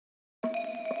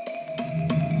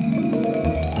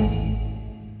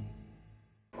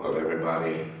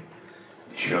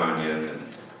join in and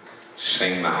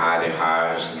sing the hidey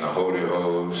highs and the holy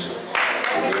hoes,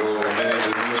 the good old minutes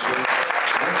of music.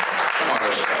 Come on,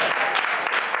 let's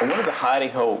start. When did the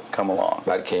hidey ho come along?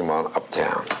 That came on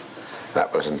Uptown.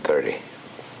 That was in 30.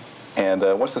 And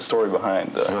what's the story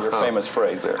behind your famous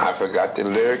phrase there? I forgot the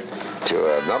lyrics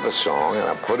to another song, and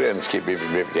I put in Skip Bippy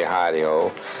Bippy Hidey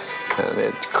Ho, and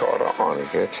it caught on.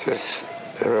 It's just,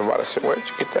 everybody said, where'd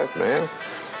you get that, man?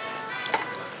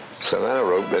 So then I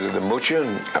wrote Billy the Moocher,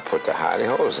 and I put the hidey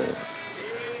hoes in.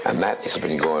 And that has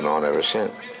been going on ever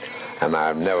since. And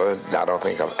I don't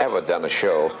think I've ever done a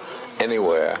show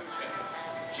anywhere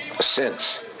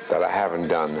since that I haven't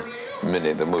done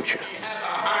Minnie the Moocher.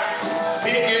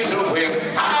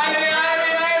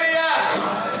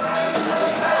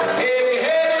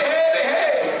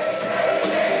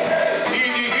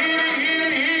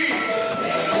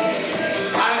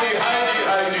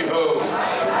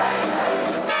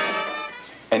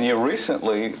 And you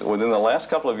recently, within the last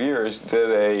couple of years,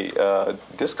 did a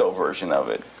disco version of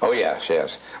it. Oh, yes,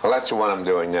 yes. Well, that's the one I'm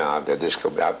doing now, the disco.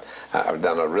 I've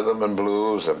done a rhythm and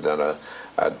blues, I've done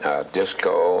a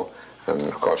disco, and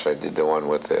of course I did the one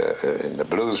with in the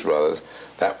Blues Brothers.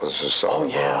 That was a song. Oh,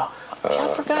 yeah. I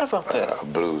forgot about that. A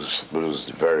blues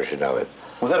version of it.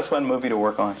 Was that a fun movie to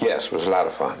work on? Yes, it was a lot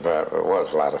of fun. It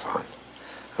was a lot of fun.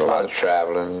 A lot of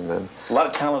traveling. And a lot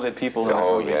of talented people in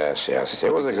oh, the movie. yes, yes.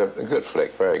 It was a good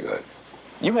flick, very good.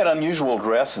 You had unusual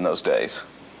dress in those days.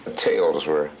 The tails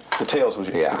were... The tails was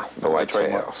your... Yeah, the white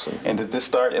tails. And did this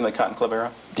start in the Cotton Club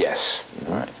era? Yes.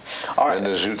 All right. All right. And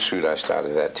the zoot suit, I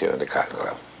started that too in the Cotton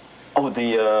Club. Oh,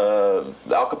 the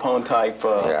Al Capone type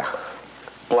yeah.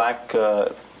 Black... no,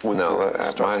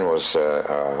 mine was,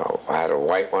 I had a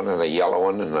white one and a yellow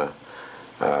one and a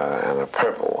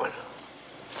purple one.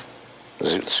 The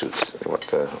zoot suits with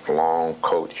the long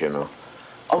coat, you know.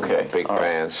 Okay. Big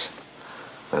pants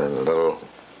and little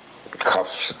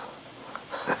cuffs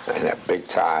and that big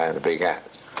tie and a big hat.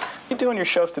 You doing your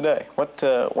shows today? What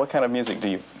kind of music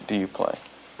do you play?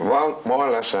 Well, more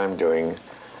or less I'm doing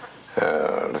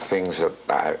the things that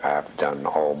I've done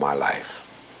all my life.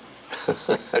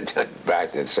 I've done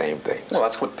back to the same things. Well,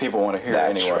 that's what people want to hear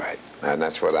anyway. That's right. And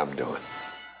that's what I'm doing.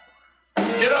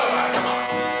 Get over, come on.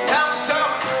 Tell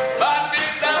somebody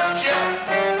don't you?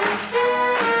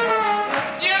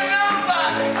 You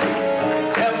nobody.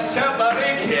 Tell somebody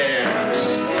cares.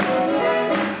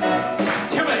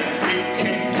 You may be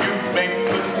king, you may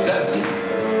possess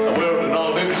the world and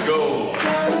all its gold.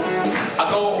 A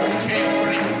gold can't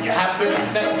bring you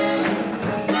happiness.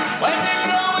 When you're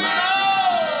growing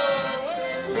old,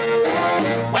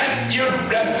 when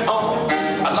you're at home,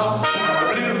 alone, the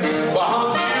blues will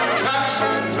haunt you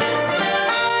constantly.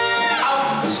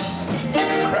 Out in the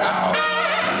crowd,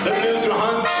 the blues will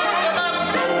hunt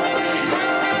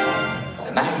you.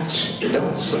 The nights you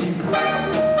don't sleep,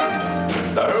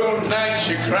 the whole night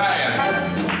you're crying.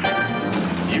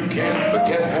 You can't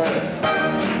forget her,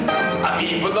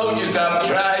 even though you stop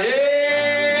trying.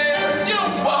 You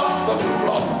walk the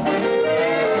floor,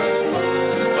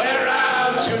 wear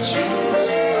out your shoes.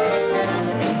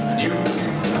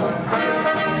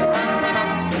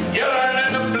 You're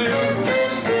learning the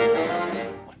blues.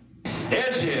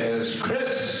 Here she is,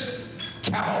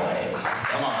 Calloway.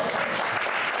 Come on.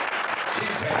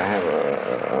 I have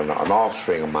an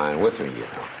offspring of mine with me, you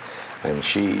know, and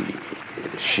she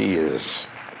is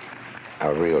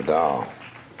a real doll.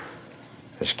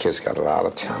 This kid's got a lot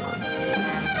of talent.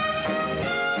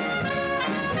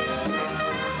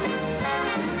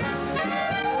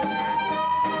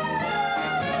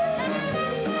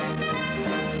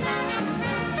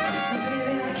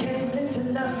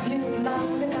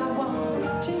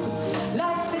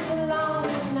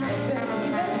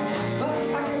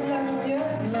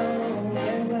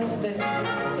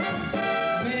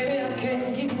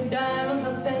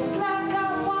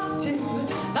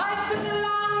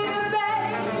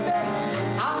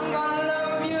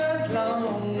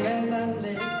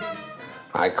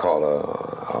 I call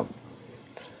a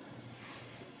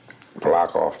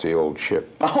block off the old ship.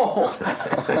 Oh,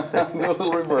 a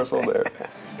little reversal there.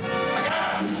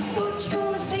 What you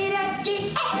gonna say that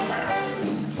gig?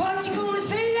 What you gonna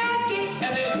say that gig?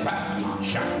 And then pop,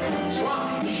 shot,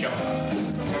 swap, show.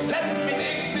 Let me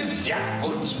dig this jack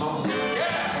once more.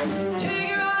 Yeah. Take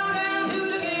it on down to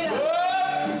the gate.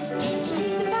 Can't you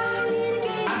take the violin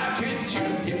again? I can't you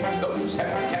hear those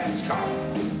happy cats call?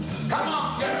 Come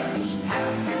on, girls,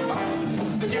 have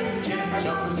fun. The jim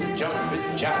jumping,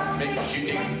 jumping, jive makes you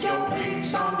dig your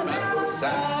kicks on the metal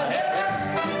side.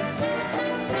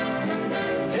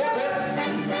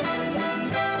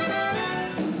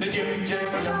 The jim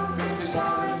jumping, the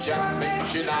solid jive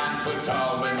makes you 9 foot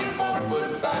tall when you're 4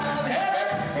 foot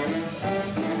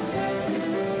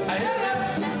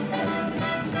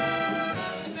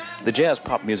The jazz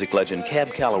pop music legend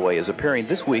Cab Calloway is appearing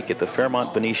this week at the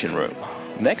Fairmont Venetian Room.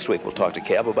 Next week, we'll talk to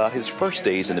Cab about his first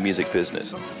days in the music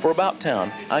business. For About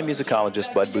Town, I'm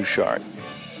musicologist Bud Bouchard.